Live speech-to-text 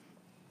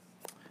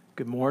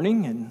Good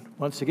morning, and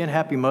once again,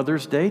 happy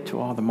Mother's Day to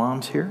all the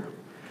moms here.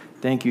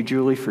 Thank you,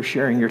 Julie, for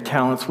sharing your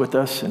talents with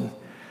us, and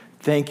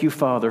thank you,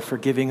 Father, for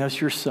giving us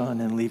your Son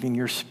and leaving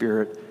your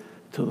Spirit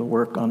till the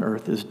work on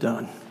earth is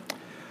done. I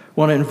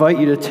want to invite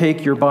you to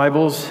take your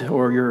Bibles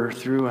or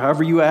through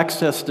however you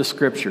access the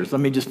Scriptures.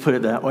 Let me just put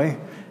it that way.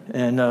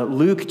 And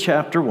Luke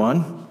chapter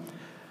 1,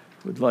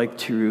 would like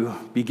to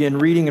begin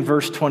reading in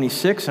verse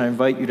 26. I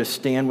invite you to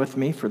stand with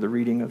me for the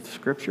reading of the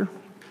Scripture.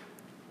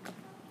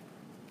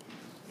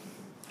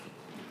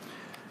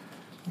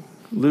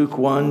 Luke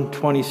 1,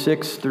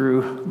 26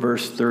 through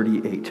verse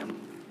 38.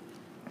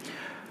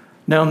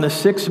 Now in the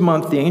 6th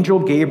month, the angel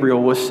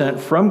Gabriel was sent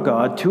from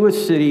God to a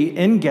city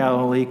in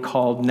Galilee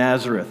called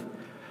Nazareth,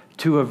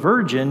 to a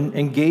virgin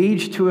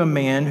engaged to a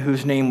man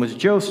whose name was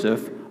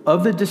Joseph,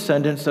 of the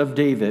descendants of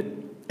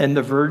David, and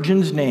the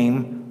virgin's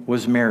name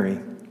was Mary.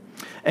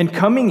 And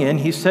coming in,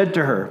 he said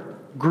to her,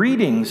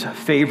 "Greetings,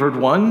 favored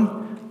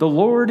one, the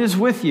Lord is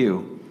with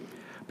you."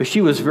 But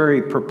she was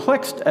very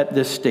perplexed at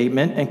this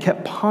statement and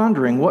kept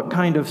pondering what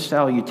kind of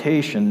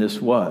salutation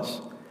this was.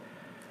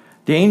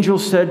 The angel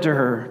said to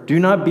her, "Do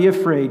not be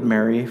afraid,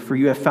 Mary, for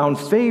you have found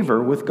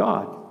favor with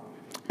God.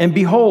 And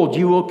behold,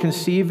 you will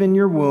conceive in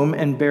your womb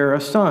and bear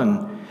a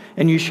son,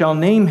 and you shall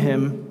name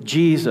him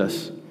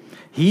Jesus.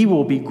 He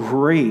will be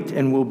great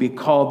and will be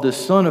called the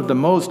Son of the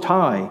Most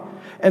High.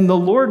 And the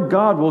Lord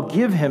God will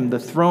give him the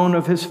throne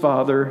of his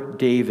father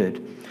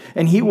David.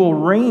 And he will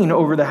reign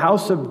over the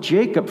house of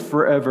Jacob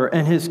forever,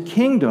 and his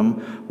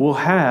kingdom will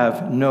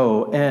have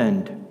no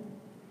end."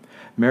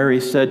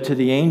 Mary said to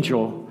the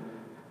angel,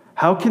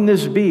 "How can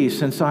this be,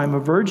 since I am a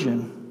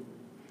virgin?"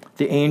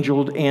 The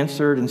angel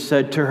answered and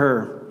said to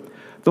her,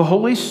 "The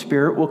Holy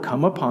Spirit will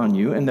come upon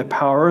you, and the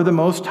power of the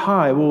Most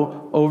High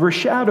will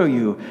overshadow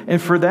you. And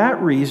for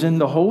that reason,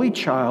 the Holy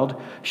Child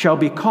shall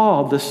be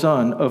called the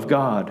Son of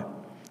God.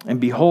 And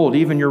behold,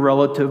 even your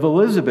relative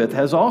Elizabeth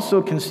has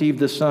also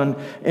conceived a son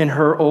in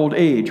her old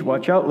age."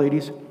 Watch out,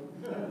 ladies.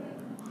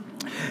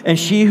 "And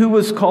she who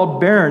was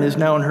called barren is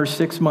now in her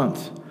 6th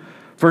month.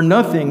 For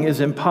nothing is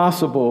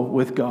impossible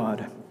with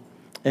God."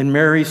 And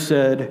Mary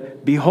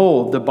said,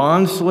 "Behold, the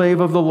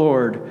bondslave of the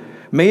Lord.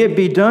 May it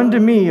be done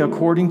to me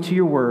according to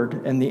your word."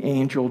 And the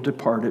angel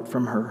departed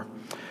from her.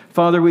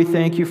 Father, we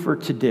thank you for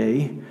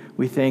today.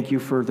 We thank you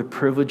for the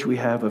privilege we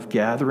have of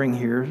gathering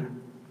here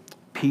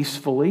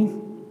peacefully.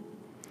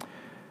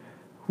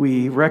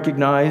 We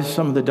recognize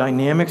some of the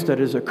dynamics that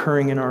is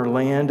occurring in our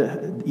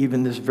land,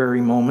 even this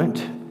very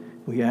moment.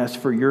 We ask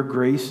for your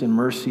grace and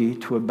mercy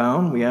to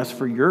abound. We ask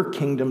for your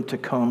kingdom to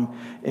come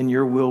and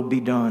your will be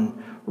done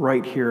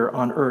right here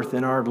on earth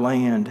in our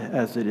land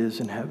as it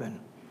is in heaven.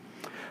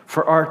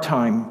 For our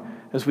time,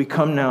 as we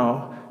come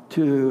now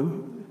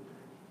to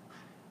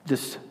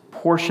this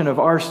portion of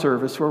our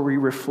service where we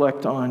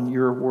reflect on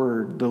your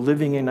word, the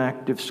living and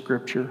active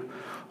Scripture,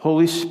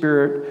 Holy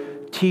Spirit,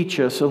 teach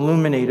us,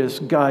 illuminate us,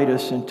 guide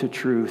us into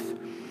truth.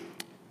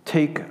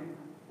 Take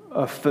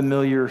a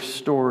familiar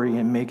story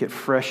and make it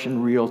fresh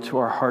and real to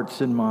our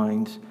hearts and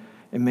minds,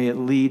 and may it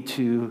lead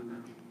to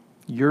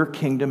your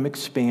kingdom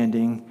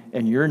expanding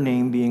and your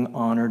name being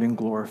honored and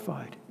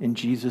glorified. In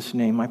Jesus'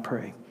 name I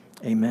pray.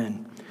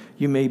 Amen.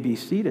 You may be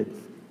seated.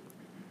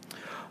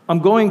 I'm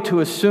going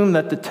to assume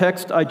that the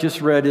text I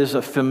just read is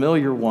a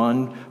familiar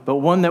one, but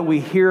one that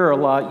we hear a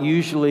lot,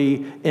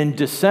 usually in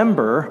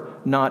December,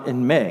 not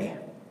in May.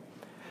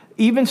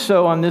 Even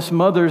so, on this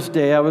Mother's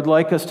Day, I would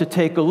like us to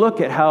take a look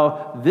at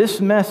how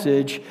this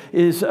message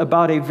is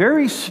about a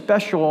very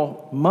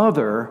special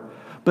mother,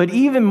 but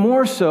even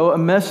more so, a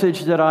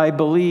message that I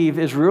believe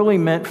is really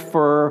meant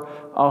for,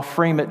 I'll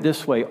frame it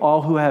this way,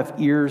 all who have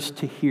ears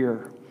to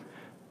hear.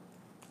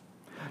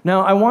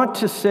 Now, I want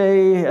to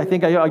say, I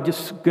think I'm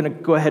just going to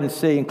go ahead and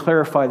say and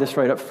clarify this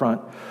right up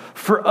front.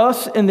 For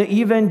us in the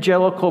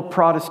evangelical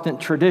Protestant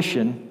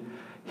tradition,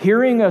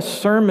 hearing a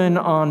sermon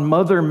on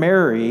Mother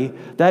Mary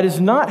that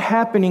is not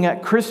happening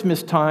at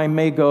Christmas time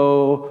may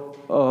go,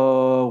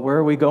 where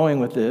are we going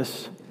with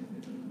this?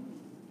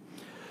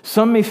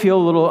 Some may feel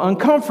a little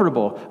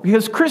uncomfortable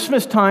because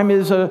Christmas time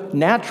is a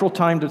natural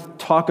time to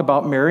talk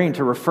about Mary and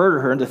to refer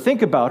to her and to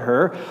think about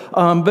her.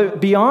 But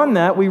beyond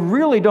that, we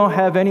really don't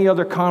have any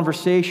other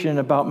conversation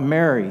about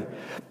Mary.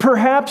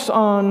 Perhaps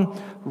on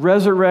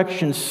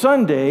Resurrection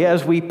Sunday,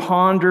 as we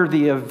ponder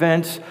the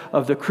events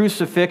of the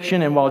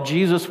crucifixion and while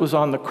Jesus was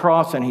on the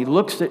cross, and he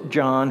looks at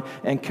John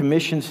and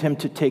commissions him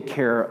to take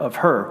care of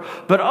her.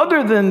 But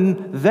other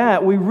than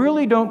that, we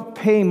really don't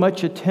pay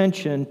much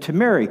attention to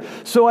Mary.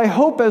 So I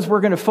hope as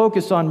we're going to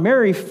focus on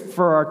Mary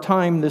for our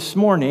time this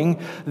morning,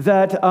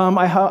 that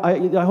I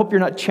hope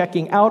you're not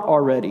checking out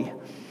already.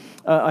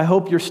 I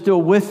hope you're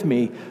still with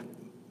me.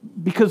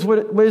 Because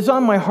what is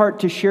on my heart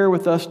to share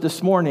with us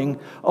this morning,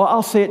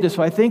 I'll say it this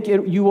way. I think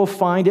you will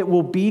find it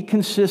will be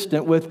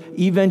consistent with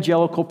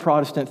evangelical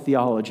Protestant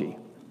theology.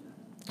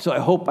 So I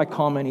hope I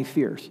calm any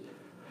fears.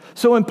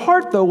 So in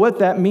part, though, what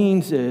that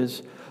means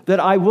is that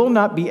I will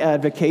not be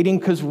advocating,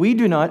 because we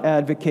do not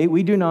advocate,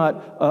 we do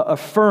not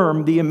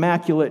affirm the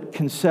Immaculate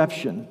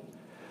Conception.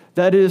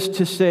 That is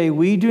to say,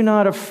 we do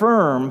not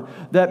affirm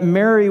that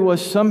Mary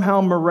was somehow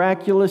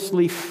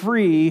miraculously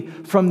free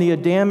from the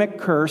Adamic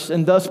curse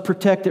and thus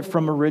protected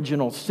from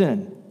original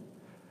sin.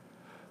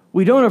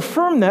 We don't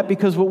affirm that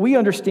because what we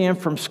understand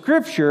from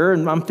Scripture,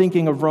 and I'm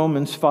thinking of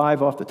Romans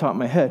 5 off the top of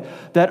my head,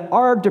 that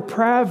our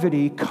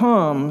depravity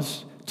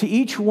comes to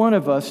each one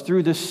of us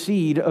through the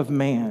seed of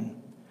man.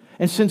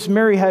 And since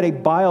Mary had a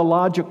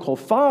biological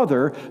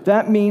father,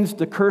 that means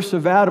the curse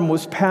of Adam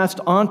was passed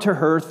on to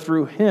her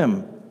through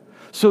him.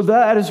 So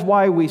that is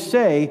why we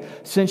say,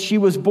 since she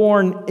was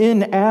born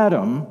in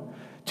Adam,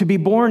 to be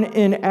born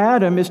in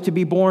Adam is to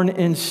be born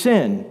in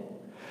sin.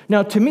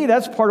 Now, to me,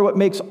 that's part of what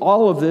makes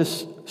all of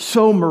this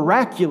so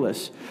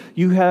miraculous.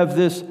 You have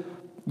this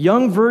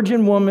young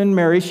virgin woman,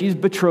 Mary, she's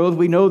betrothed,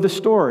 we know the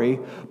story,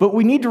 but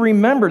we need to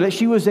remember that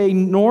she was a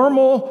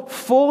normal,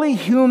 fully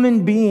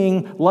human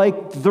being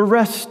like the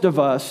rest of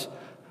us,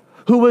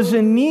 who was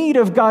in need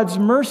of God's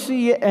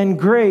mercy and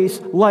grace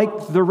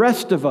like the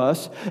rest of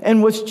us,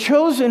 and was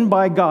chosen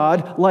by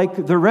God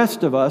like the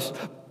rest of us,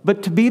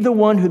 but to be the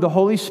one who the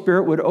Holy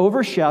Spirit would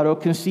overshadow,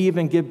 conceive,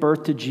 and give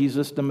birth to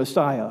Jesus the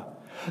Messiah.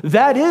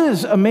 That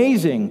is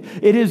amazing.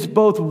 It is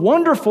both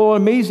wonderful,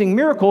 amazing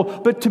miracle,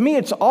 but to me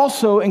it's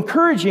also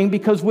encouraging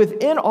because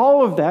within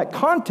all of that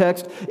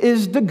context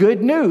is the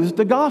good news,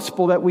 the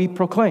gospel that we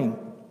proclaim.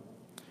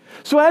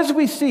 So as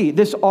we see,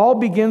 this all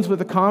begins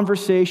with a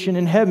conversation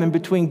in heaven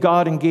between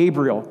God and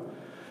Gabriel.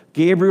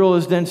 Gabriel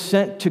is then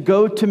sent to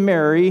go to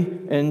Mary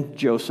and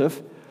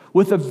Joseph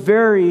with a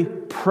very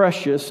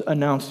precious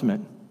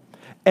announcement.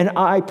 And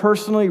I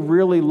personally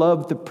really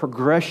love the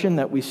progression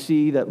that we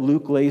see that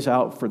Luke lays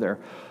out for there.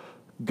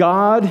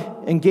 God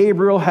and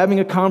Gabriel having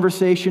a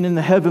conversation in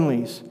the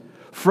heavenlies,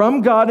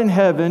 from God in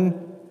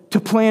heaven to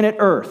planet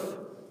Earth.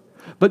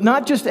 But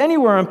not just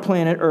anywhere on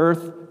planet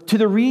Earth, to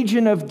the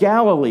region of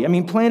Galilee. I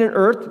mean, planet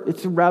Earth,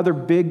 it's a rather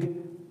big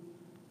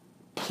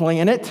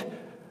planet,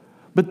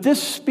 but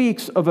this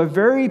speaks of a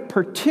very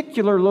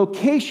particular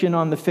location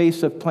on the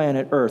face of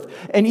planet Earth,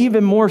 and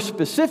even more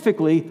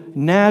specifically,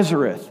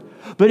 Nazareth.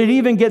 But it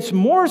even gets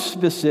more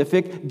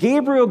specific.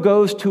 Gabriel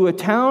goes to a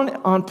town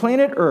on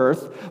planet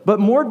Earth, but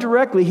more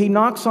directly, he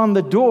knocks on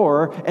the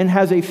door and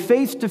has a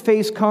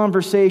face-to-face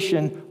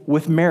conversation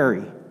with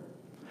Mary.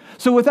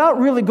 So without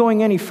really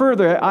going any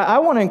further, I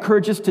want to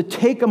encourage us to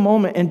take a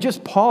moment and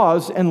just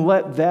pause and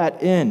let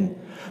that in.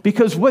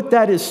 Because what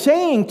that is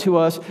saying to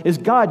us is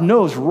God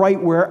knows right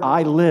where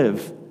I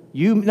live.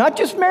 You, not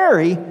just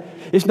Mary.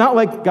 It's not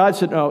like God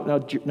said,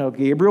 no,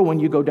 Gabriel, when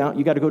you go down,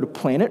 you got to go to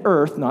planet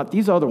Earth, not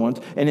these other ones,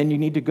 and then you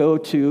need to go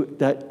to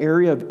that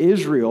area of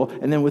Israel,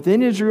 and then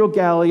within Israel,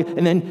 Galilee,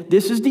 and then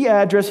this is the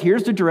address,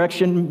 here's the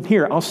direction,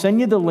 here, I'll send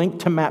you the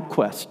link to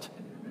MapQuest.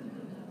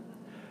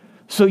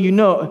 So you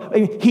know,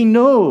 he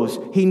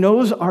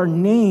knows our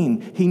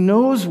name. He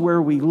knows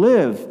where we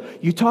live.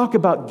 You talk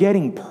about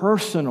getting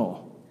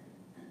personal.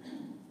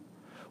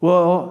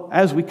 Well,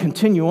 as we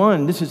continue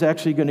on, this is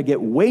actually going to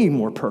get way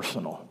more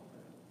personal.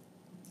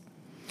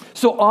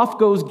 So off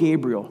goes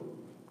Gabriel,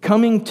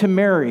 coming to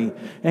Mary,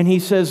 and he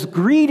says,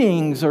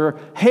 greetings, or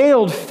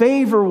hailed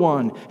favor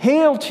one.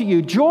 Hail to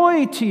you,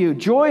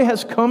 joy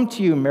has come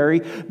to you, Mary.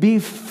 Be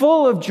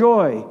full of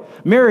joy.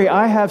 Mary,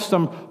 I have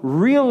some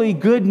really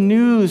good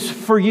news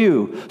for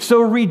you.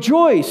 So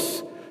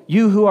rejoice,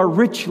 you who are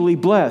richly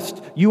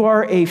blessed. You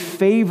are a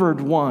favored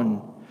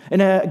one.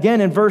 And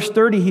again, in verse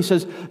 30, he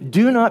says,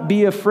 do not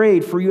be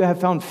afraid, for you have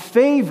found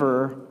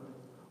favor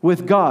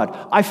with God.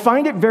 I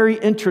find it very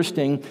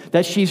interesting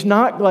that she's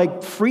not like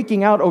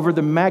freaking out over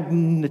the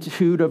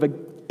magnitude of an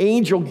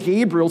angel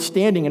Gabriel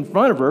standing in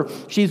front of her.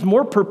 She's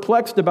more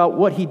perplexed about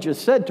what he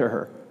just said to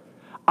her.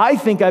 I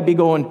think I'd be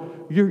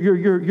going, you're.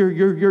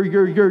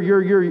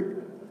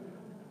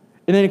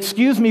 And then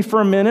excuse me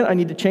for a minute, I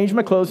need to change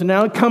my clothes. And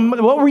now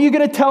what were you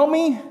going to tell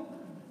me?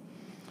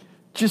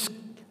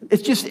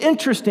 It's just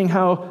interesting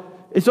how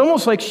it's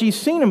almost like she's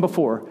seen him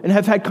before and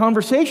have had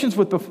conversations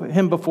with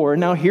him before.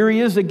 And now here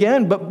he is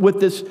again, but with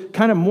this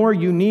kind of more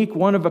unique,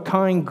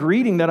 one-of-a-kind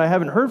greeting that I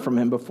haven't heard from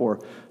him before.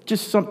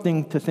 Just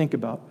something to think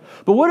about.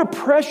 But what a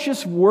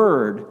precious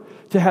word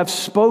to have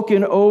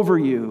spoken over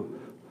you.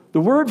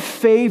 The word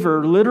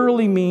favor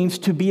literally means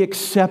to be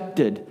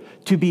accepted,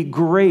 to be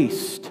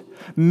graced.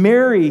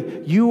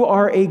 Mary, you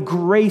are a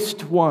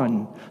graced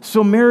one.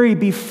 So Mary,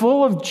 be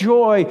full of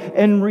joy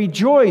and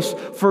rejoice,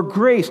 for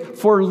grace,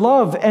 for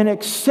love and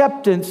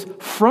acceptance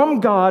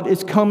from God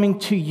is coming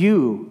to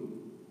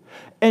you.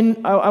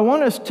 And I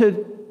want us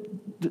to,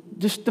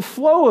 just the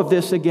flow of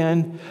this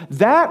again,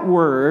 that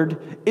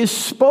word is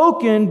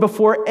spoken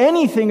before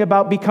anything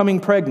about becoming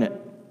pregnant.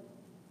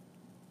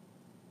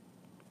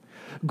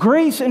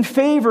 Grace and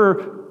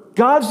favor,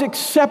 God's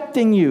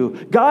accepting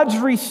you. God's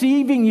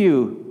receiving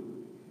you.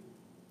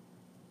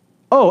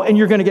 Oh, and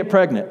you're going to get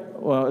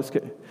pregnant. Well, it's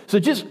good. So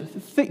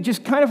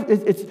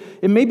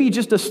it may be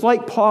just a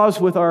slight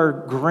pause with our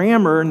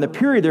grammar and the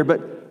period there,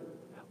 but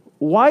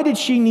why did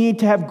she need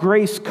to have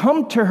grace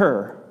come to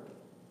her?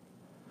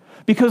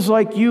 Because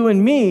like you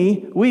and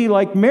me, we,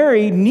 like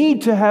Mary,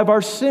 need to have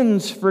our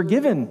sins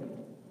forgiven.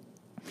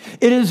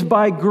 It is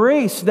by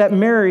grace that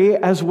Mary,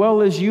 as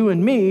well as you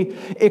and me,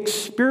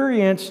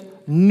 experience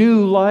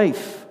new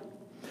life.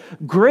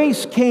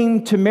 Grace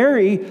came to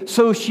Mary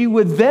so she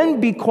would then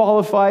be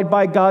qualified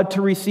by God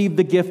to receive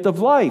the gift of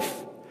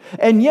life.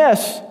 And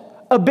yes,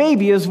 a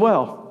baby as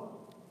well.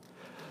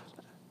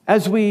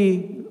 As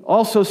we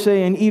also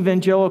say in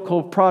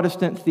evangelical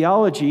Protestant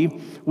theology,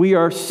 we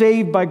are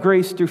saved by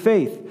grace through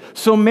faith.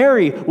 So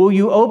Mary, will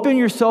you open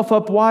yourself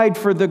up wide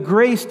for the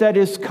grace that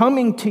is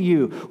coming to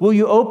you? Will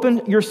you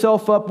open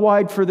yourself up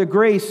wide for the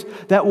grace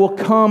that will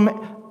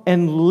come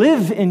and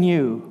live in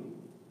you?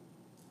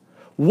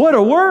 What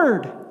a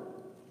word!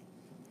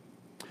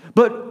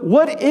 But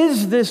what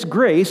is this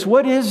grace?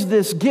 What is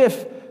this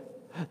gift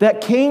that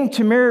came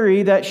to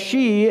Mary that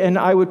she, and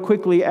I would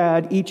quickly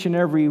add each and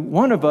every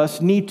one of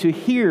us, need to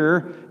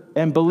hear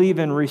and believe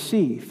and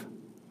receive?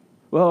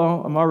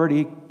 Well, I'm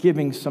already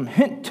giving some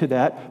hint to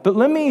that, but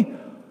let me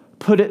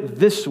put it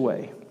this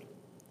way.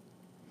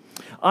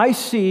 I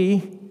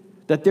see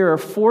that there are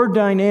 4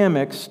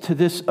 dynamics to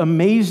this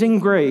amazing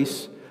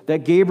grace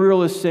that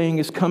Gabriel is saying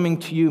is coming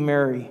to you,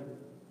 Mary.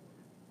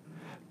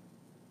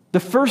 The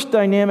first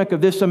dynamic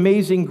of this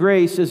amazing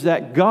grace is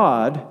that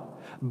God,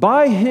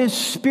 by His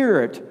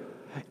Spirit,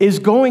 is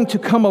going to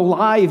come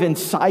alive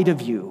inside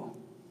of you.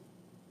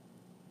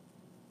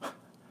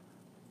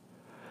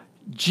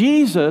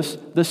 Jesus,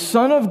 the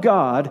Son of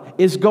God,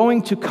 is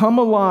going to come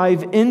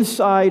alive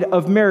inside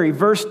of Mary.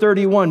 Verse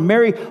 31,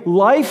 Mary,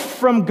 life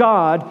from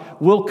God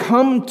will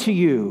come to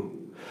you.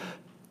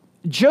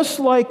 Just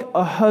like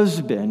a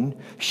husband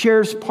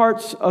shares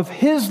parts of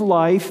his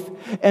life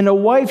and a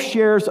wife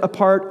shares a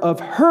part of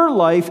her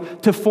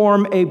life to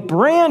form a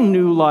brand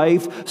new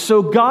life,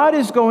 so God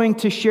is going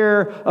to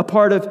share a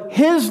part of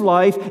His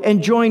life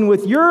and join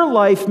with your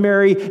life,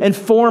 Mary, and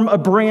form a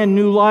brand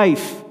new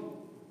life.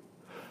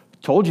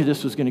 Told you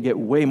this was going to get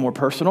way more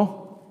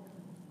personal.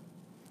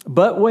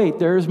 But wait,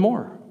 there is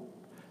more.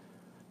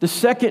 The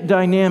second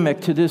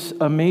dynamic to this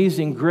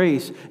amazing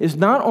grace is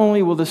not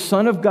only will the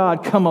Son of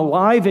God come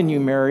alive in you,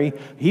 Mary,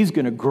 He's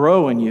going to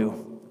grow in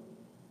you.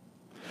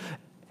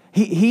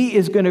 He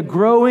is going to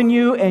grow in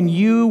you, and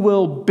you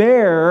will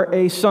bear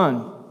a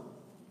son.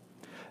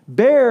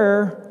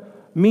 Bear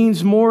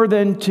means more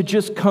than to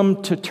just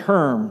come to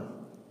term.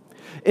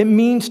 It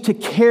means to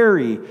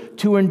carry,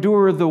 to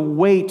endure the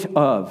weight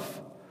of.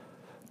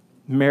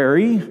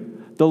 Mary,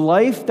 the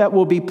life that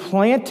will be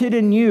planted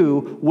in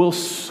you will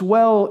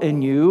swell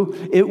in you.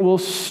 It will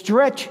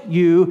stretch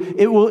you.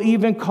 It will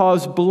even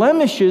cause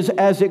blemishes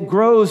as it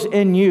grows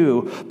in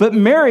you. But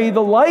Mary,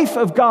 the life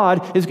of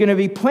God is going to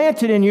be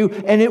planted in you,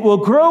 and it will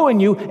grow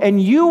in you,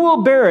 and you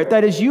will bear it.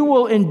 That is, you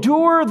will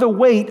endure the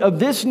weight of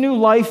this new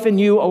life in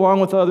you along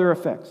with other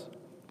effects.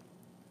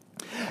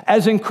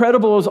 As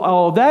incredible as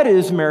all of that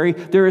is, Mary,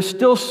 there is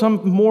still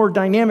some more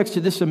dynamics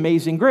to this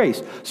amazing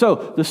grace.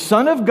 So the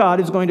Son of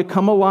God is going to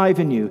come alive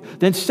in you.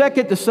 Then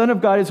second, the Son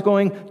of God is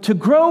going to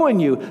grow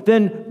in you.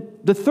 Then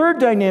the third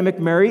dynamic,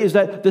 Mary, is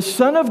that the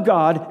Son of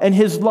God and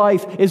His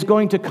life is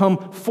going to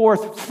come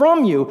forth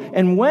from you.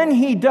 And when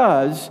He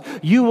does,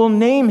 you will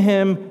name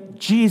Him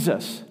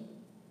Jesus.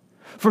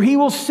 For He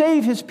will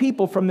save His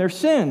people from their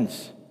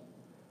sins.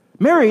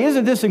 Mary,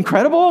 isn't this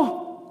incredible?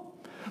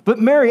 But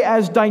Mary,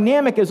 as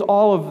dynamic as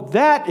all of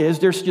that is,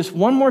 there's just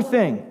one more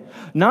thing.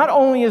 Not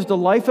only is the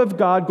life of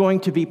God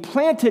going to be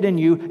planted in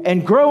you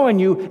and grow in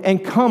you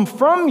and come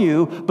from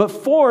you, but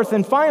fourth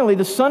and finally,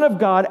 the Son of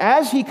God,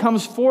 as He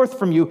comes forth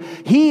from you,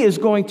 He is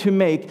going to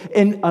make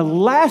a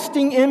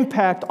lasting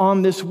impact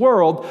on this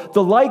world,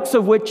 the likes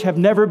of which have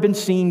never been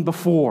seen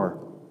before.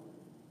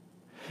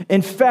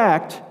 In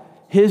fact,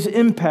 His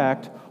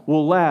impact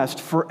will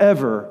last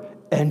forever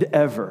and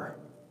ever.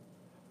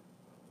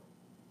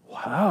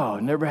 Wow,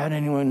 never had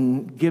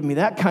anyone give me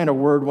that kind of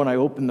word when I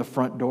opened the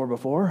front door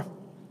before.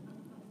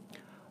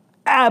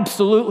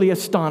 Absolutely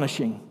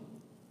astonishing.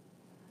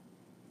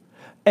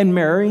 And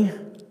Mary,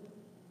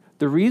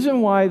 the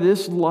reason why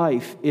this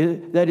life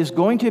that is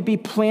going to be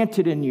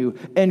planted in you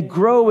and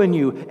grow in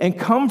you and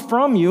come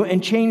from you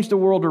and change the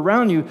world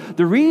around you,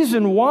 the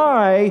reason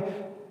why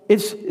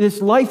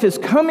this life is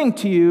coming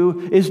to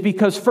you is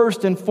because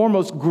first and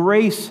foremost,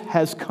 grace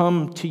has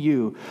come to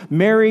you.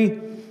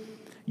 Mary,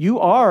 you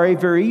are a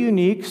very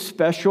unique,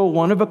 special,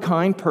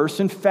 one-of-a-kind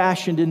person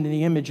fashioned in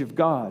the image of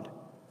God.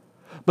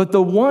 But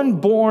the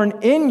one born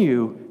in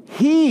you,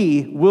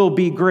 He will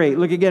be great.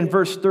 Look again,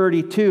 verse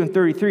 32 and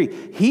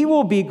 33. He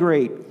will be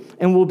great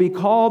and will be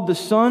called the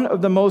Son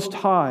of the Most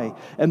High.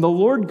 And the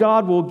Lord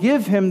God will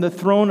give Him the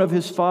throne of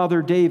His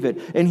father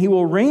David. And He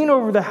will reign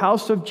over the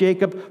house of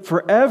Jacob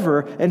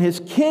forever, and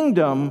His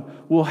kingdom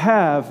will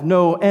have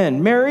no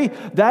end. Mary,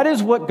 that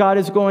is what God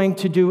is going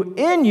to do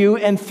in you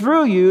and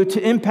through you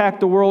to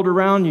impact the world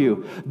around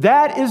you.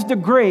 That is the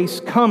grace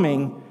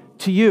coming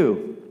to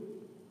you.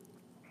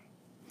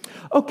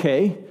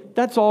 Okay,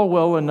 that's all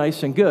well and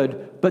nice and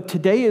good, but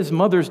today is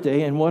Mother's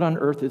Day, and what on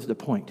earth is the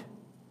point?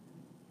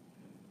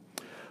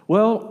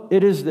 Well,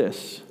 it is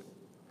this.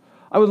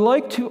 I would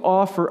like to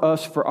offer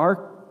us for our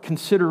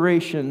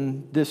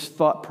consideration this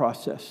thought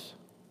process.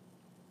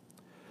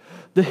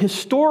 The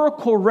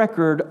historical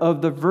record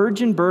of the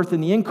virgin birth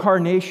and the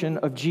incarnation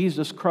of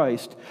Jesus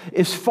Christ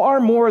is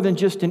far more than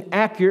just an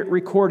accurate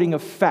recording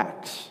of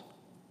facts.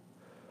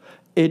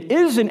 It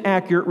is an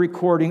accurate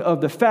recording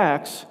of the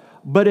facts,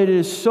 but it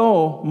is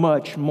so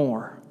much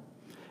more.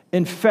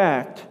 In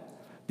fact,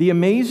 the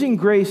amazing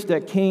grace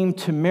that came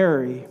to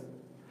Mary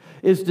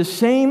is the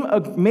same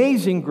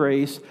amazing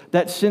grace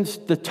that since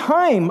the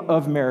time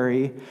of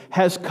Mary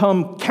has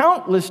come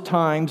countless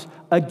times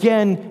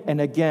again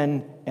and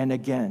again and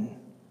again.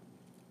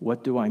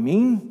 What do I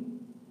mean?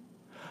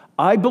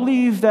 I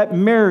believe that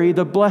Mary,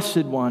 the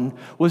Blessed One,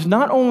 was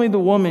not only the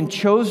woman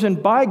chosen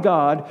by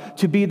God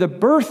to be the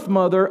birth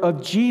mother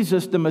of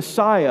Jesus the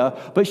Messiah,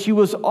 but she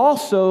was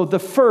also the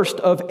first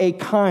of a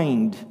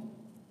kind.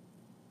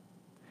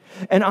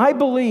 And I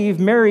believe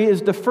Mary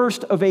is the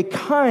first of a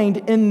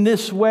kind in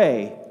this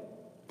way.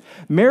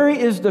 Mary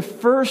is the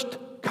first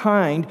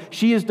kind.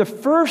 She is the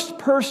first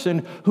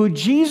person who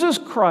Jesus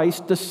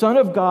Christ, the Son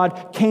of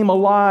God, came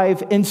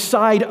alive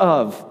inside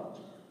of.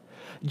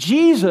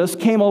 Jesus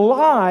came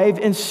alive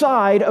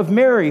inside of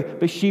Mary,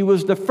 but she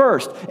was the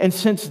first. And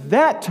since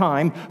that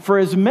time, for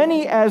as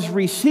many as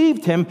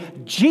received him,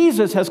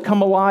 Jesus has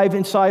come alive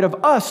inside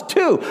of us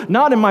too.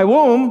 Not in my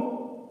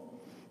womb.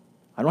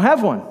 I don't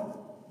have one.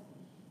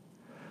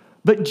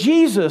 But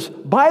Jesus,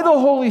 by the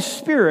Holy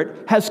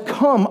Spirit, has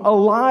come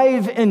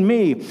alive in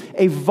me.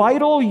 A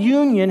vital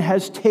union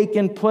has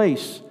taken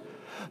place.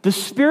 The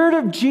Spirit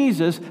of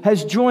Jesus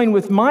has joined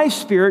with my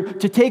spirit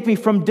to take me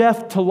from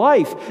death to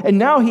life. And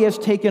now he has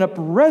taken up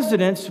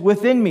residence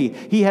within me.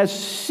 He has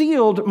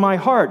sealed my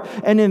heart.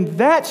 And in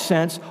that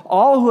sense,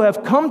 all who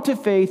have come to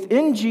faith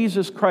in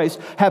Jesus Christ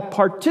have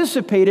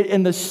participated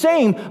in the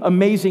same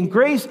amazing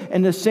grace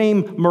and the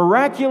same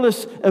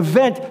miraculous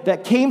event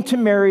that came to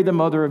Mary, the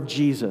mother of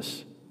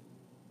Jesus.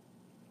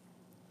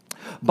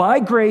 By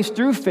grace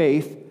through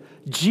faith,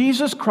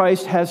 Jesus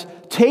Christ has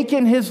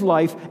taken his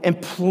life and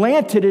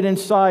planted it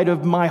inside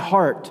of my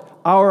heart,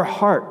 our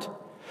heart.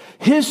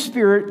 His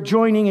spirit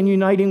joining and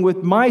uniting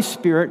with my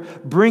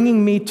spirit,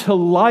 bringing me to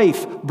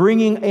life,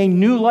 bringing a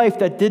new life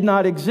that did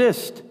not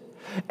exist.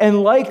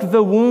 And like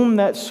the womb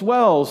that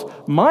swells,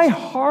 my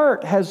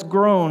heart has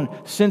grown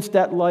since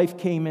that life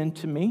came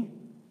into me.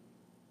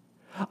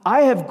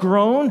 I have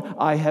grown,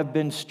 I have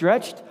been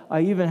stretched,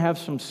 I even have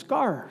some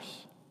scars.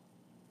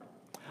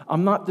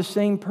 I'm not the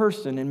same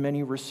person in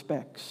many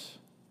respects.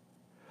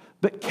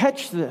 But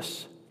catch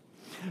this.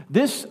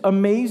 This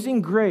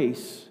amazing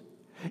grace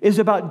is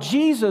about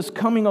Jesus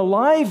coming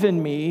alive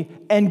in me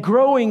and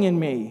growing in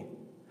me.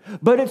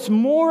 But it's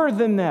more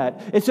than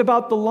that. It's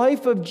about the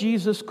life of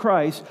Jesus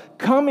Christ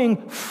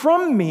coming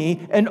from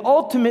me and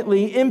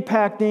ultimately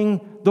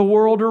impacting the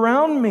world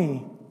around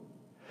me.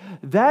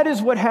 That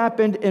is what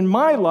happened in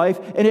my life,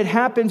 and it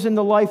happens in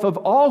the life of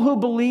all who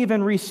believe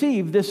and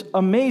receive this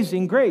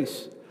amazing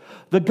grace.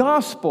 The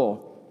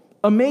gospel,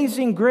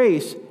 amazing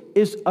grace,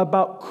 is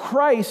about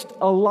Christ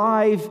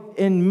alive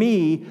in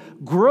me,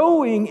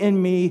 growing in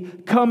me,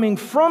 coming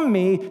from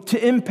me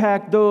to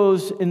impact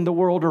those in the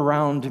world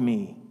around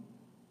me.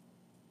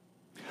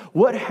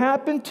 What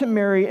happened to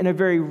Mary in a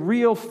very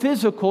real,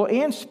 physical,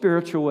 and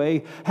spiritual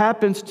way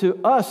happens to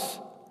us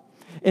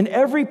and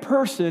every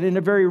person in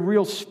a very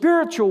real,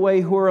 spiritual way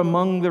who are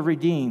among the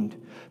redeemed.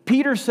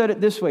 Peter said it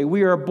this way: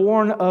 we are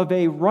born of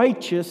a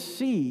righteous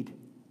seed.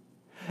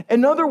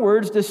 In other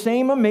words, the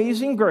same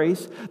amazing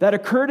grace that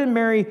occurred in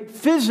Mary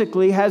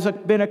physically has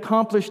been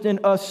accomplished in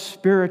us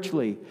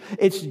spiritually.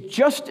 It's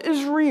just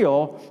as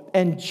real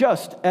and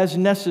just as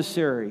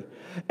necessary.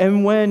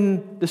 And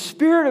when the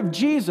Spirit of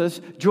Jesus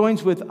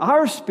joins with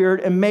our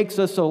spirit and makes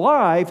us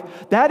alive,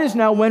 that is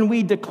now when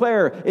we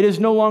declare, it is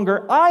no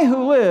longer I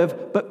who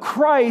live, but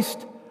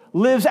Christ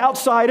lives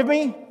outside of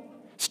me,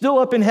 still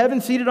up in heaven,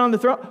 seated on the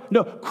throne.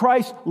 No,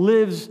 Christ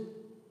lives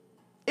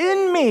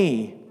in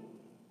me.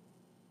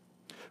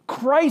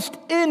 Christ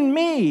in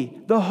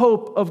me, the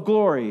hope of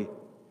glory.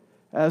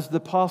 As the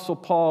Apostle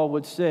Paul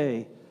would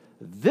say,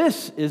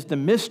 this is the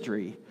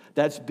mystery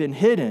that's been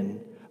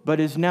hidden, but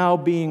is now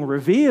being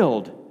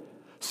revealed.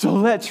 So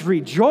let's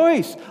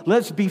rejoice.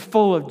 Let's be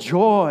full of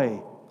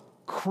joy.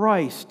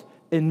 Christ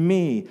in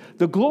me.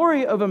 The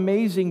glory of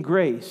amazing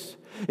grace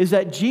is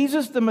that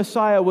Jesus the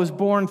Messiah was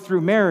born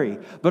through Mary,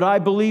 but I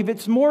believe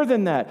it's more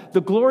than that.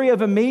 The glory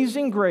of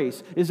amazing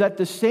grace is that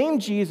the same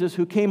Jesus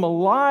who came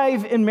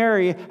alive in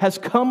Mary has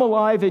come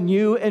alive in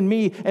you and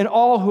me and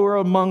all who are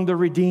among the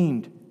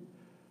redeemed.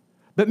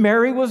 But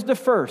Mary was the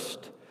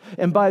first,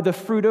 and by the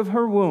fruit of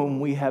her womb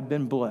we have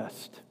been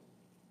blessed.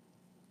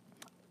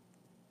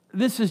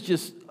 This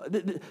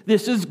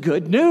is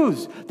good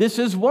news. This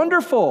is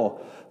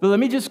wonderful. But let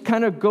me just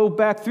kind of go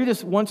back through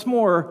this once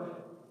more.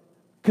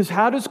 Because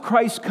how does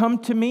Christ come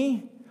to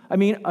me? I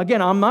mean,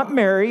 again, I'm not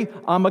Mary.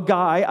 I'm a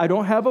guy. I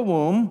don't have a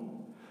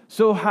womb.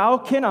 So how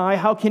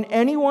can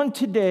anyone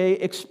today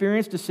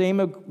experience the same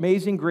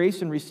amazing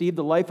grace and receive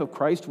the life of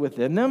Christ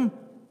within them?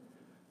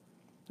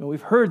 Well,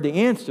 we've heard the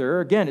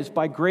answer. Again, it's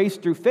by grace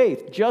through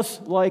faith,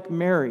 just like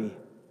Mary.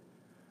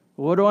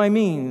 What do I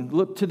mean?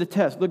 Look to the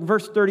text. Look,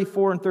 verse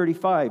 34 and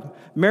 35.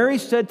 Mary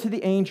said to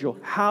the angel,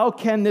 "How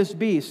can this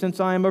be, since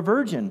I am a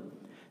virgin?"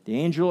 The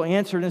angel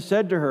answered and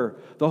said to her,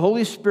 "The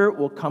Holy Spirit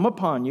will come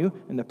upon you,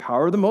 and the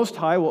power of the Most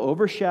High will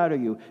overshadow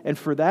you. And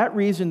for that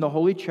reason, the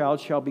Holy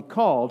Child shall be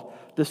called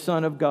the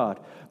Son of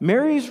God."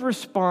 Mary's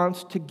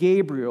response to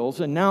Gabriel's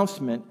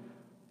announcement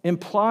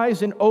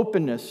implies an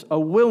openness, a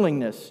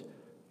willingness.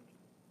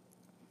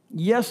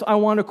 Yes, I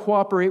want to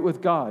cooperate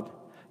with God.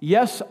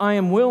 Yes, I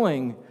am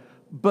willing.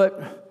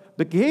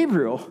 But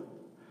Gabriel,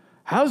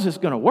 how's this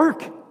going to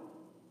work?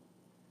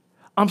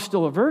 I'm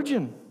still a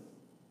virgin.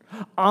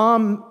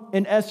 I'm,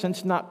 in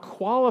essence, not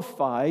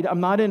qualified.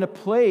 I'm not in a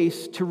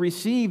place to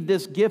receive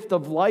this gift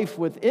of life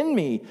within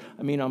me.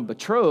 I mean, I'm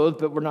betrothed,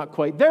 but we're not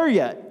quite there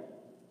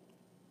yet.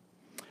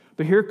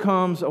 But here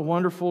comes a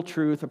wonderful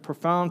truth, a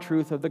profound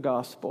truth of the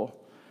gospel,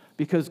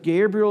 because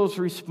Gabriel's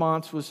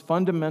response was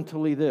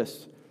fundamentally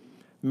this: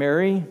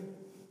 Mary,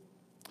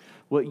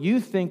 what you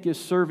think is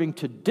serving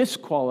to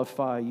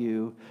disqualify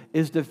you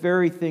is the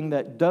very thing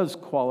that does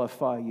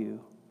qualify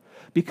you.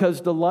 Because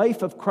the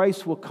life of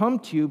Christ will come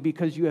to you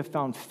because you have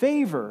found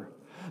favor.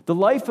 The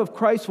life of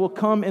Christ will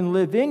come and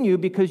live in you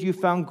because you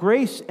found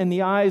grace in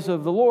the eyes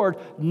of the Lord,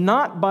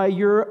 not by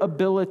your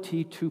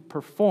ability to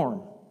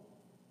perform.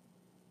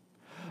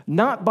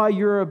 Not by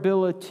your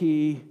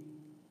ability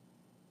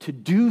to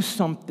do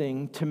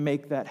something to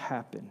make that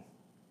happen.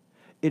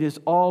 It is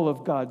all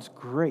of God's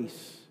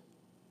grace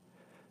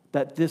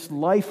that this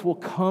life will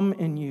come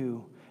in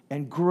you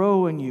and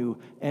grow in you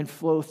and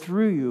flow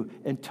through you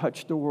and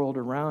touch the world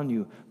around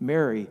you.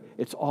 Mary,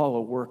 it's all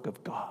a work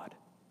of God,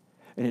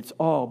 and it's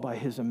all by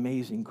His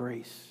amazing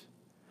grace.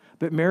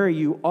 But Mary,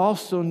 you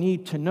also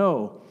need to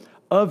know,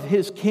 of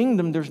His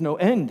kingdom there's no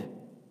end.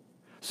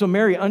 So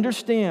Mary,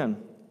 understand,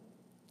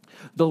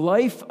 the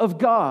life of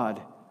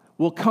God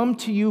will come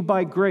to you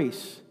by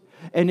grace.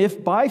 And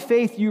if by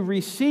faith you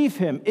receive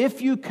Him,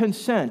 if you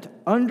consent,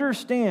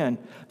 understand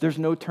there's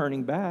no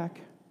turning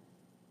back.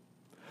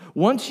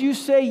 Once you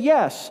say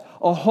yes,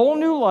 a whole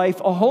new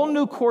life, a whole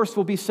new course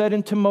will be set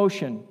into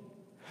motion.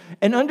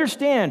 And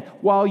understand,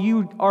 while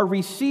you are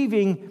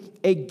receiving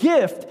a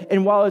gift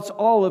and while it's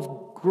all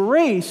of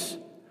grace,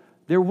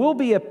 there will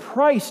be a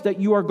price that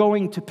you are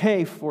going to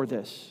pay for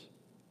this.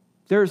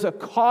 There's a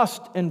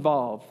cost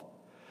involved.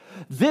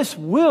 This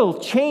will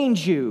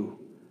change you.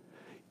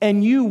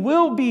 And you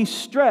will be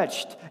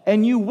stretched,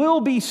 and you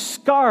will be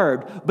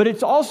scarred, but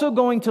it's also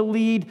going to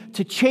lead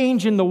to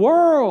change in the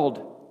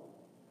world.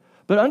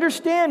 But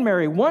understand,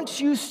 Mary, once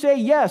you say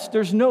yes,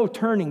 there's no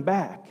turning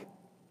back.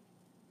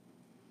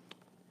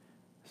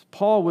 As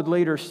Paul would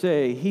later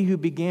say, "He who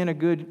began a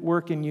good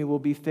work in you will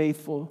be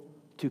faithful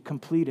to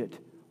complete it."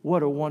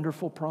 What a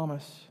wonderful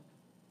promise.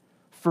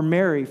 For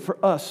Mary,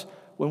 for us,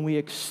 when we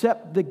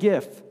accept the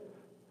gift,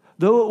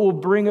 though it will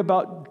bring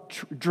about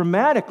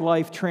dramatic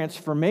life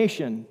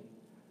transformation,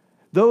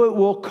 though it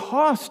will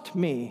cost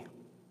me,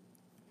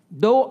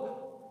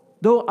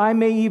 though I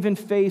may even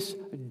face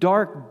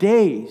dark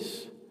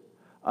days,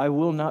 I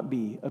will not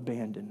be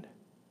abandoned.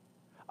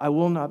 I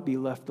will not be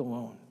left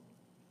alone.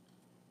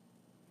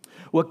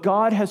 What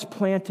God has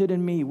planted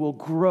in me will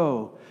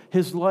grow.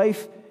 His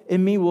life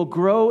in me will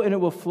grow, and it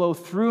will flow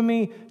through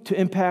me to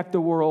impact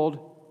the world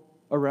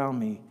around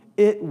me.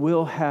 It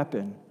will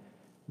happen.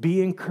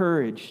 Be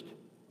encouraged.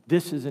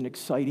 This is an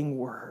exciting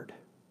word.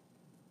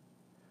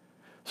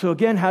 So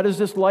again, how does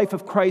this life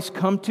of Christ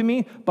come to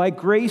me? By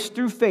grace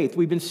through faith.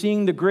 We've been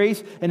seeing the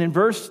grace, and in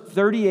verse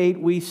 38,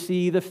 we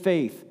see the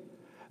faith.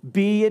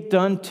 Be it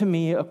done to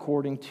me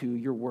according to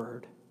your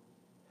word.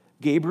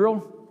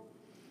 Gabriel,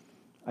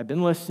 I've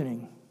been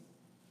listening.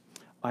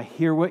 I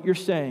hear what you're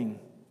saying,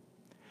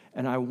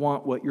 and I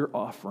want what you're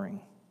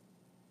offering.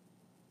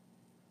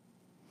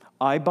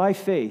 By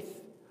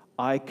faith,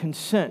 I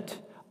consent.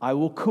 I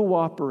will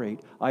cooperate.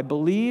 I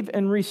believe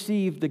and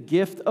receive the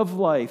gift of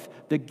life,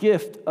 the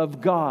gift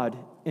of God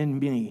in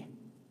me.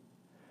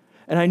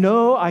 And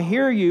I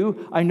hear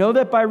you. I know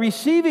that by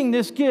receiving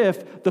this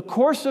gift, the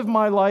course of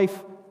my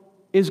life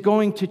is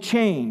going to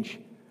change.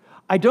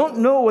 I don't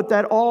know what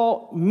that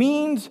all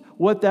means,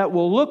 what that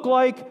will look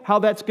like, how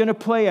that's going to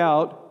play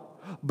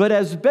out. But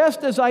as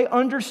best as I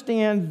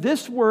understand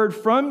this word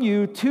from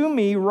you to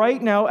me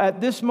right now at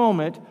this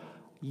moment,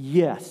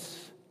 yes,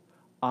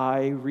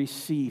 I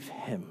receive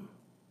Him.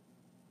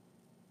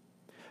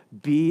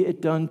 Be it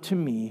done to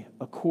me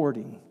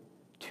according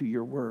to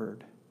your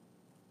word.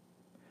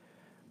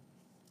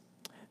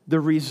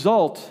 The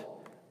result,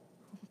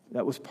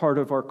 that was part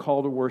of our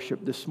call to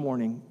worship this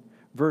morning.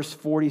 Verse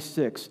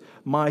 46,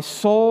 my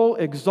soul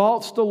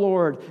exalts the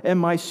Lord, and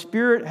my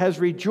spirit has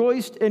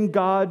rejoiced in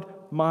God,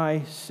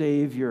 my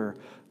Savior.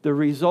 The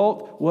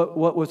result,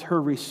 what was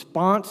her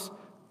response?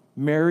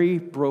 Mary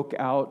broke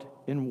out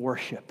in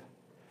worship.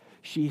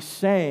 She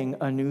sang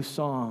a new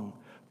song.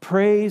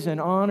 Praise and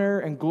honor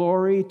and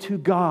glory to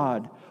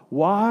God.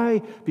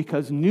 Why?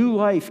 Because new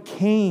life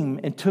came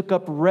and took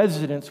up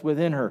residence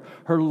within her.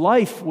 Her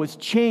life was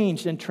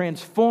changed and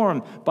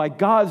transformed by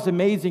God's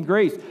amazing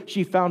grace.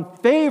 She found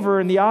favor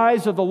in the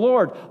eyes of the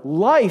Lord.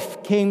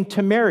 Life came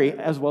to Mary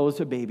as well as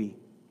a baby.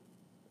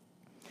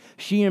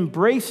 She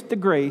embraced the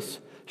grace.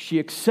 She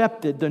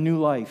accepted the new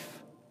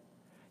life.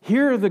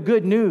 Hear the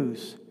good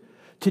news.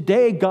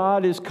 Today,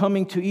 God is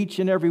coming to each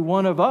and every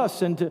one of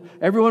us and to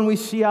everyone we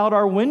see out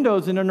our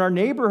windows and in our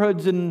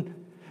neighborhoods, and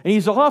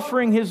He's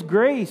offering His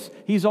grace.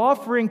 He's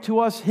offering to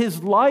us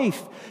His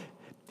life.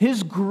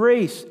 His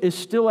grace is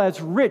still as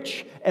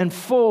rich and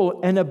full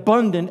and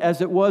abundant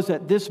as it was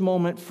at this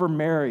moment for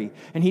Mary.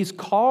 And He's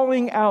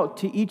calling out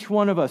to each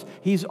one of us.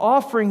 He's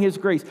offering His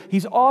grace.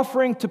 He's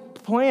offering to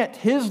plant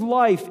His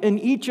life in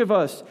each of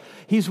us.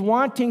 He's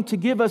wanting to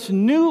give us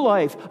new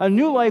life, a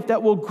new life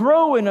that will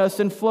grow in us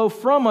and flow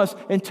from us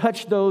and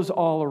touch those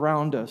all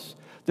around us.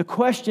 The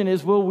question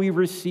is, will we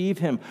receive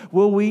Him?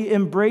 Will we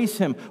embrace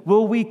Him?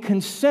 Will we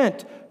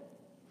consent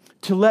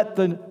to let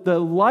the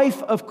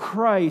life of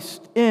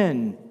Christ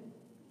in?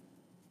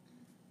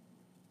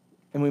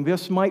 And we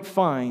just might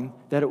find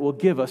that it will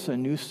give us a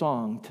new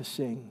song to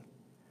sing.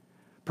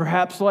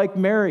 Perhaps like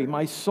Mary,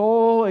 my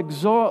soul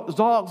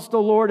exalts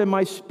the Lord, and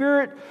my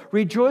spirit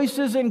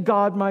rejoices in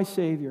God my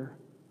Savior.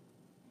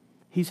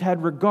 He's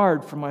had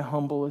regard for my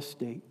humble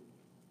estate.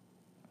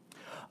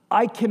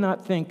 I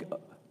cannot think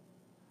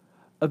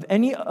of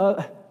any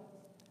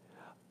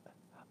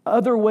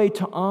other way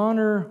to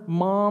honor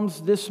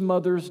moms this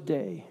Mother's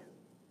Day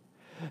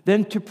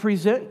than to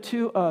present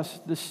to us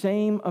the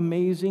same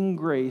amazing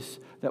grace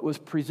that was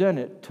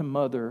presented to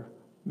Mother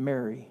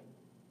Mary.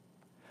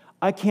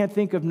 I can't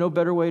think of no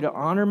better way to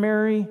honor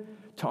Mary,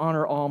 to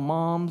honor all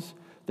moms,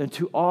 than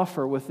to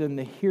offer within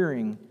the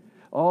hearing,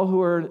 all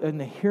who are in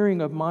the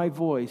hearing of my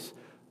voice,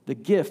 the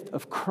gift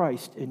of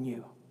Christ in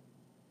you.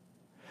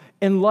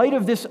 In light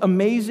of this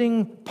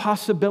amazing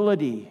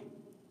possibility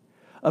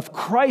of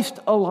Christ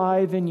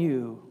alive in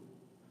you,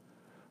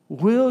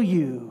 will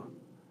you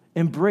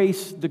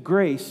embrace the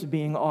grace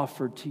being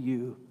offered to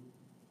you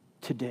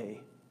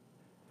today?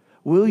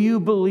 Will you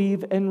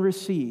believe and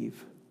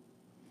receive?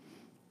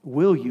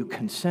 Will you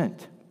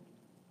consent?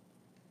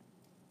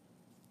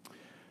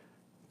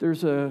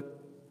 There's a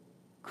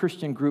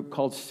Christian group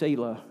called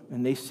Selah,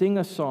 and they sing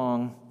a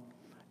song,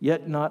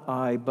 "Yet not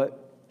I,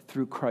 but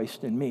through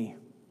Christ in me."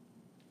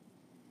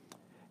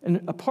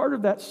 And a part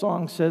of that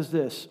song says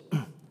this: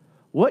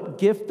 "What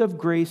gift of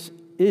grace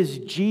is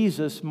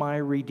Jesus my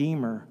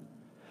Redeemer?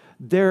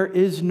 There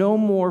is no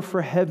more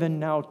for heaven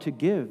now to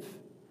give.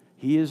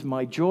 He is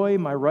my joy,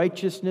 my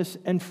righteousness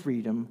and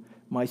freedom,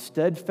 my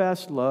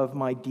steadfast love,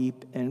 my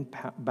deep and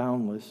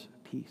boundless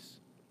peace."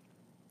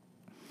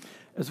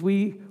 As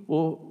we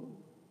will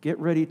get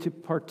ready to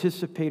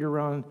participate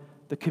around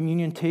the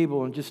communion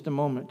table in just a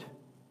moment,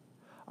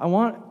 I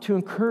want to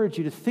encourage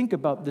you to think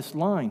about this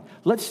line.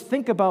 Let's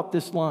think about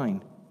this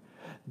line.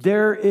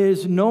 There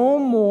is no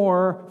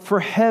more for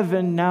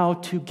heaven now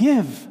to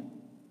give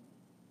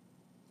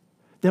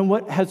than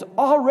what has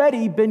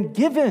already been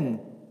given.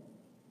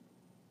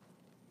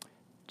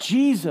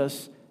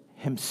 Jesus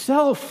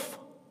Himself.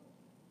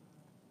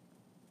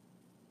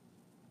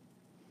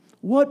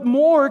 What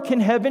more can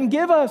heaven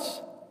give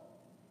us?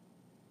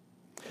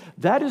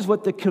 That is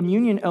what the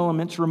communion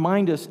elements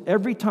remind us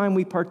every time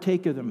we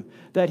partake of them.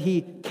 That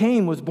He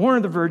came, was born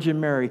of the Virgin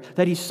Mary,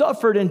 that He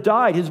suffered and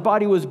died, His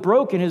body was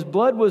broken, His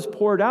blood was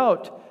poured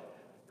out,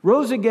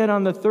 rose again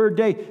on the third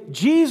day.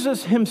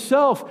 Jesus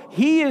Himself,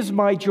 He is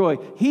my joy,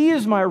 He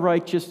is my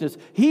righteousness,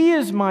 He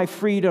is my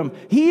freedom,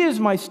 He is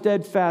my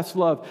steadfast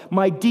love,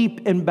 my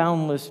deep and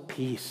boundless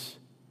peace.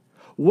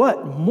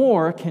 What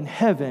more can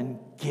heaven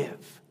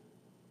give?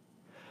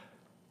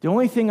 The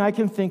only thing I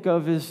can think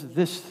of is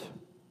this: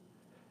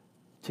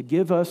 to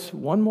give us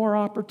one more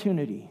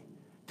opportunity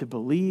to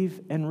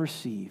believe and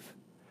receive,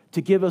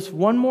 to give us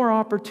one more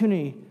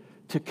opportunity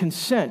to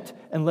consent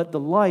and let the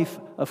life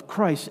of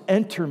Christ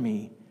enter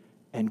me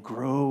and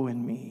grow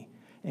in me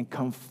and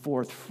come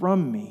forth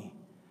from me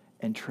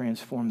and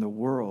transform the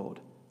world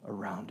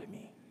around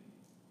me.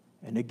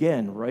 And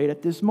again, right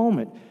at this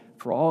moment,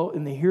 for all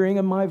in the hearing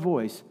of my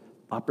voice,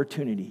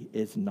 opportunity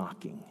is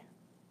knocking.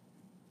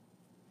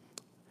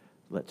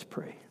 Let's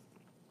pray.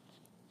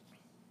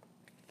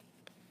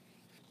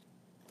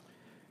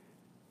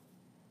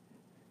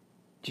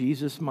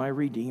 Jesus, my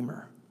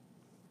Redeemer,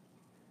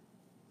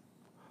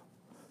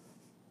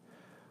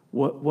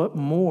 what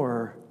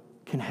more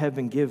can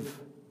heaven give?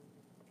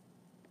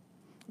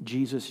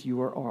 Jesus,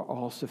 you are our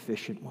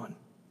all-sufficient one.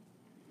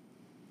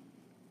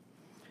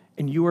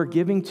 And you are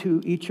giving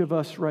to each of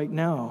us right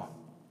now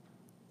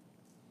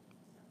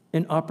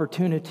an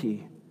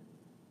opportunity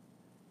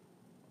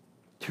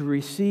to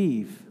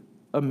receive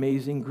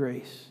amazing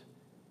grace.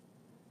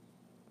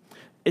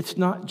 It's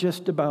not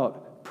just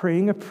about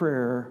praying a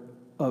prayer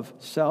of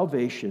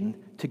salvation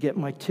to get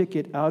my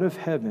ticket out of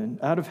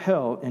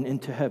hell and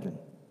into heaven.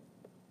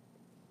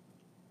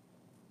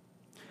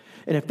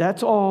 And if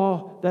that's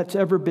all that's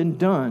ever been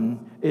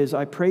done, is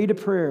I prayed a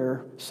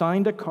prayer,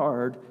 signed a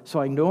card, so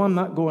I know I'm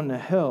not going to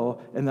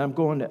hell, and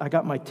I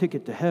got my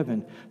ticket to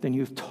heaven, then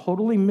you've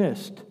totally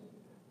missed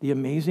the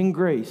amazing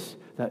grace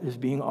that is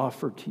being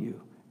offered to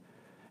you.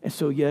 And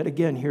so yet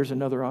again, here's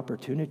another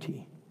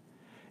opportunity.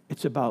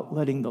 It's about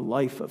letting the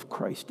life of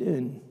Christ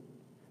in,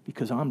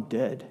 because I'm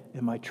dead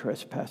in my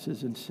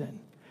trespasses and sin.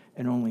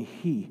 And only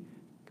He,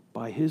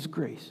 by His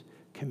grace,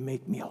 can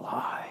make me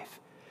alive.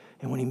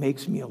 And when He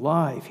makes me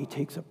alive, He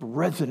takes up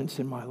residence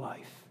in my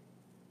life.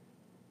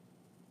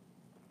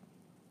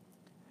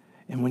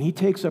 And when He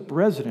takes up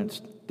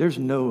residence, there's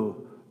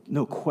no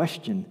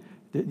question.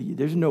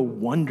 There's no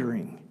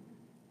wondering.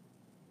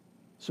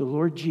 So,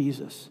 Lord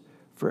Jesus,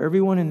 for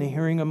everyone in the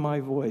hearing of my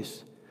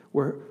voice,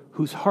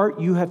 whose heart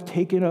you have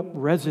taken up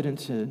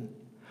residence in,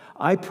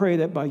 I pray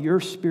that by your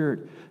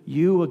Spirit,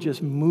 you will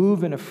just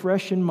move in a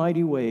fresh and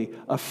mighty way,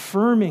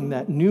 affirming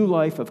that new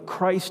life of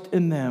Christ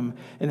in them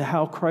and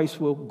how Christ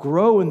will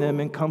grow in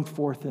them and come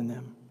forth in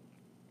them.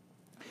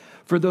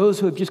 For those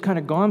who have just kind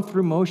of gone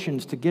through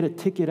motions to get a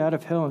ticket out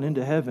of hell and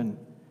into heaven,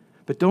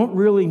 but don't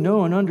really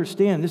know and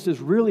understand this is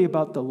really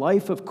about the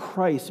life of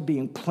Christ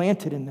being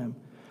planted in them,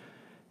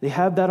 they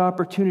have that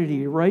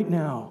opportunity right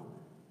now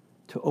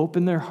to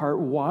open their heart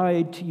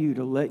wide to you,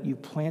 to let you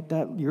plant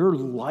that your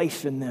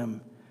life in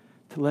them,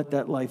 to let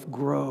that life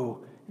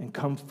grow and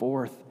come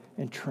forth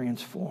and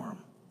transform.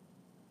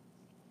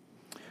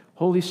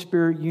 Holy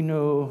Spirit, you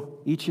know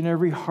each and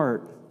every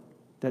heart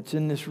that's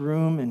in this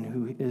room and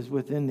who is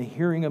within the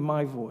hearing of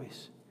my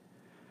voice.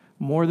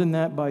 More than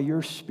that, by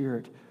your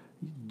Spirit,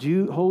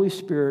 do, Holy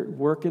Spirit,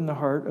 work in the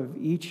heart of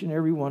each and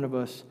every one of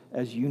us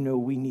as you know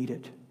we need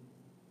it.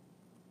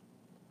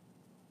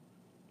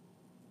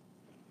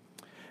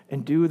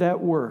 And do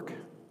that work,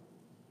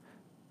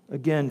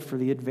 again, for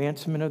the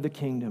advancement of the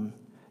kingdom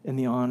and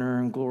the honor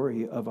and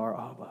glory of our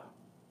Abba.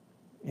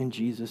 In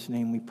Jesus'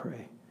 name we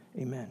pray.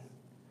 Amen.